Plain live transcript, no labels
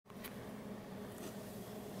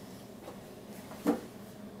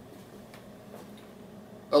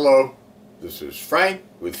Hello, this is Frank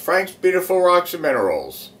with Frank's Beautiful Rocks and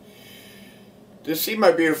Minerals. To see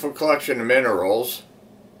my beautiful collection of minerals,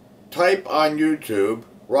 type on YouTube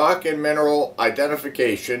rock and mineral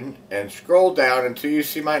identification and scroll down until you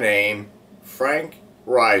see my name, Frank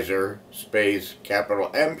Reiser, space capital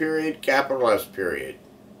M period, capital S period.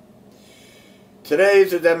 Today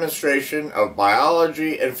is a demonstration of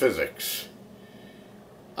biology and physics.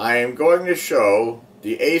 I am going to show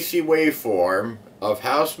the AC waveform of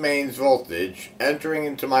house mains voltage entering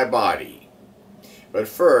into my body. But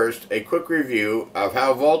first, a quick review of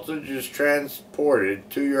how voltage is transported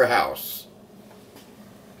to your house.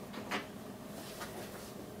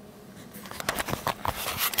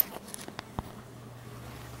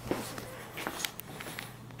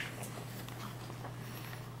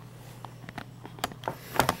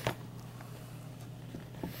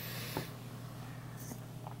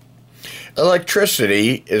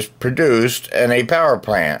 Electricity is produced in a power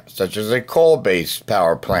plant, such as a coal-based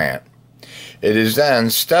power plant. It is then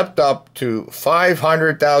stepped up to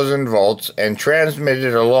 500,000 volts and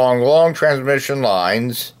transmitted along long transmission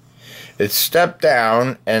lines. It's stepped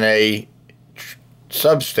down in a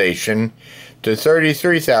substation to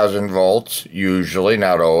 33,000 volts, usually,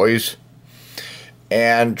 not always,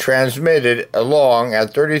 and transmitted along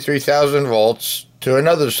at 33,000 volts to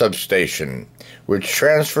another substation, which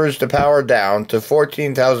transfers the power down to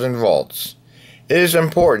 14,000 volts. It is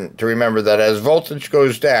important to remember that as voltage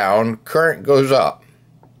goes down, current goes up.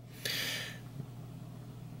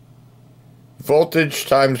 Voltage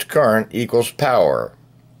times current equals power.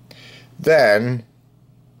 Then,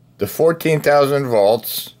 the 14,000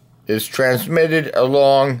 volts is transmitted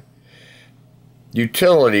along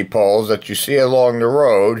utility poles that you see along the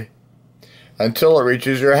road until it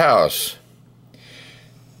reaches your house.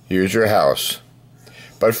 Here's your house.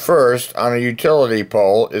 But first, on a utility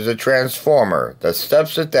pole is a transformer that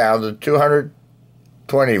steps it down to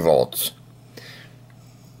 220 volts.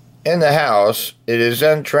 In the house, it is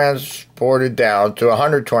then transported down to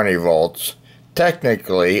 120 volts,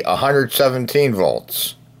 technically 117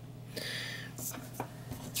 volts.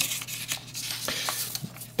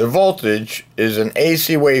 The voltage is an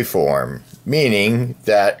AC waveform, meaning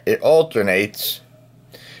that it alternates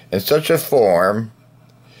in such a form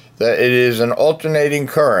that it is an alternating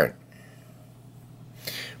current.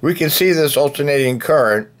 We can see this alternating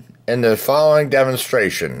current in the following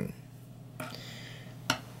demonstration.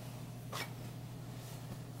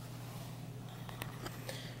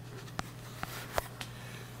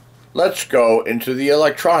 Let's go into the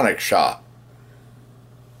electronics shop.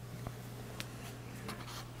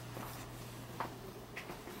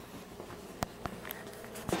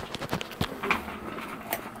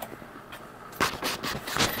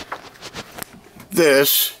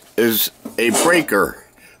 This is a breaker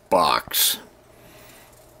box.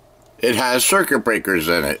 It has circuit breakers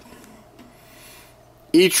in it.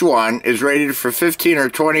 Each one is rated for 15 or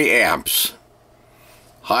 20 amps,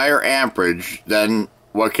 higher amperage than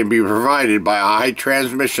what can be provided by a high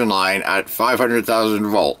transmission line at 500,000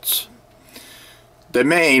 volts. The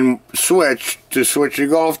main switch to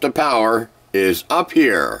switching off the power is up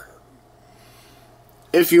here.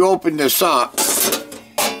 If you open this up,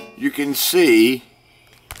 you can see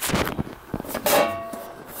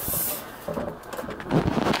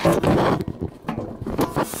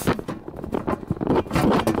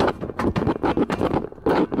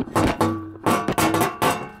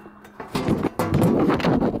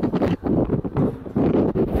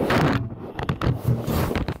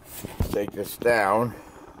take this down.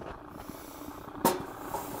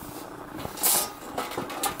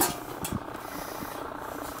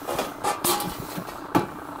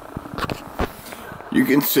 You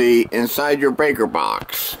can see inside your breaker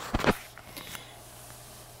box.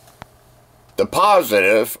 The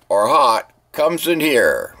positive, or hot, comes in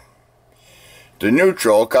here. The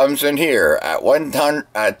neutral comes in here at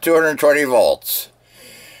 220 volts.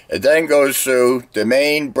 It then goes through the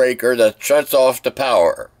main breaker that shuts off the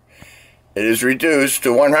power. It is reduced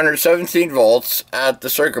to 117 volts at the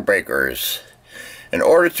circuit breakers. In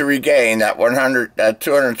order to regain that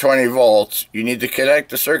 220 volts, you need to connect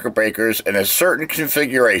the circuit breakers in a certain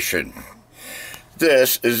configuration.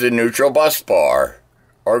 This is the neutral bus bar,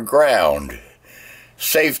 or ground,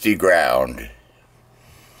 safety ground.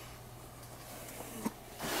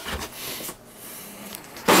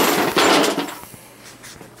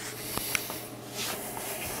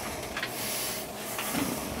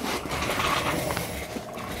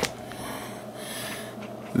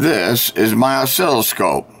 This is my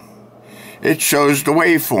oscilloscope. It shows the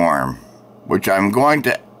waveform, which I'm going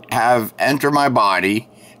to have enter my body,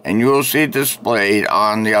 and you will see it displayed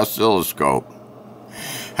on the oscilloscope.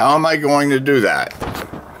 How am I going to do that?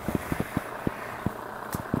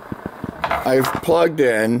 I've plugged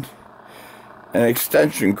in an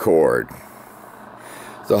extension cord.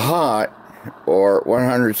 The hot, or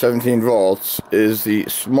 117 volts, is the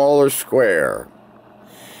smaller square.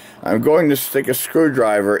 I'm going to stick a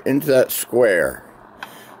screwdriver into that square.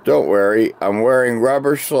 Don't worry, I'm wearing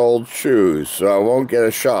rubber-soled shoes, so I won't get a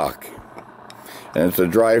shock. And it's a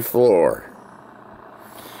dry floor.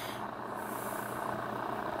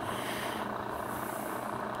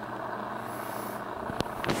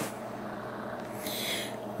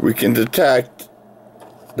 We can detect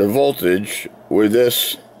the voltage with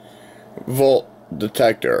this volt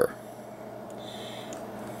detector.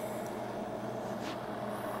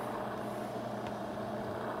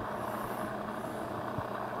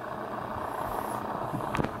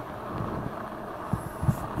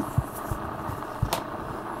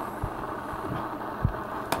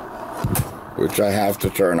 Which I have to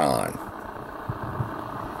turn on.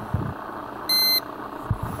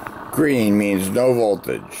 Green means no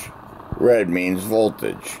voltage. Red means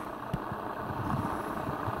voltage.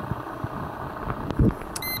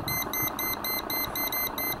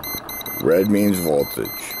 Red means voltage.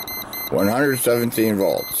 117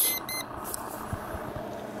 volts.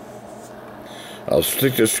 I'll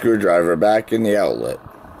stick the screwdriver back in the outlet.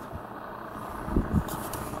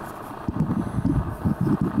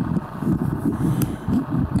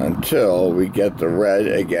 Until we get the red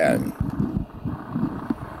again.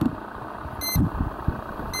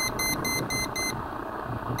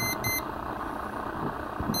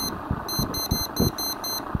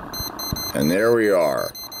 And there we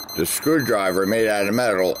are. The screwdriver made out of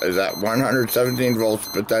metal is at 117 volts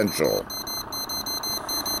potential.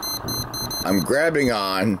 I'm grabbing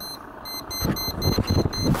on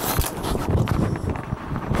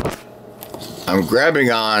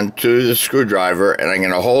to the screwdriver, and I'm going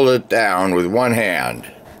to hold it down with one hand.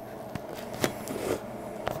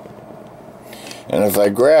 And if I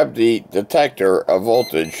grab the detector of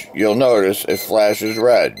voltage, you'll notice it flashes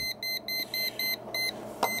red.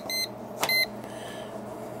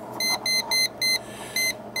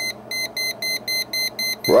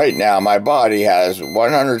 Right now, my body has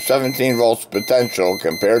 117 volts potential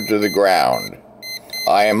compared to the ground.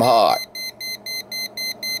 I am hot.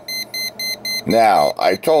 Now,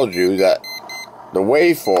 I told you that the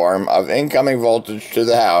waveform of incoming voltage to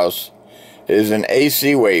the house is an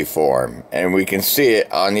AC waveform, and we can see it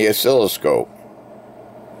on the oscilloscope.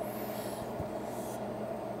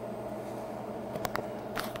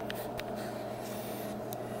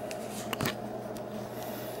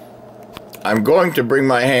 I'm going to bring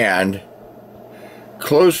my hand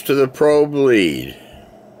close to the probe lead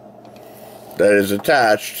that is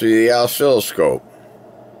attached to the oscilloscope.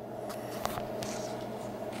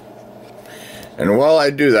 And while I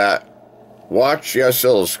do that, watch the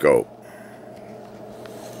oscilloscope.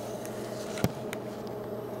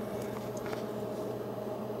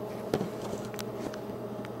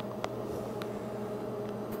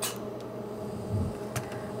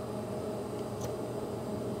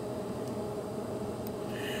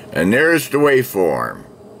 And there's the waveform.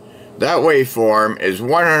 That waveform is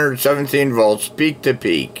 117 volts peak to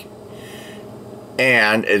peak.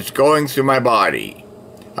 And it's going through my body.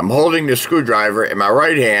 I'm holding the screwdriver in my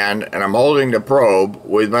right hand, and I'm holding the probe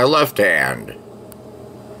with my left hand.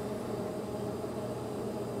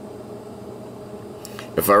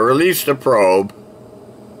 If I release the probe,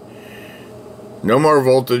 no more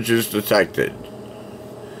voltage is detected.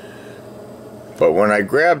 But when I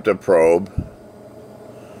grab the probe,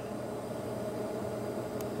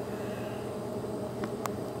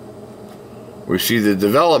 we see the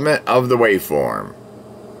development of the waveform.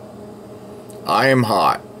 I am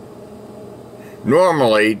hot.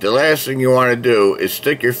 Normally, the last thing you want to do is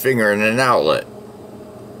stick your finger in an outlet.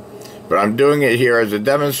 But I'm doing it here as a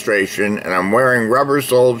demonstration, and I'm wearing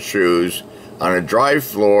rubber-soled shoes on a dry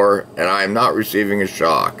floor, and I am not receiving a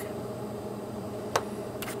shock.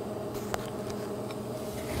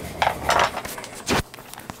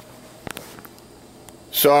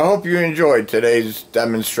 So I hope you enjoyed today's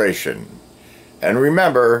demonstration. And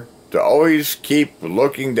remember to always keep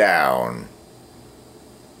looking down.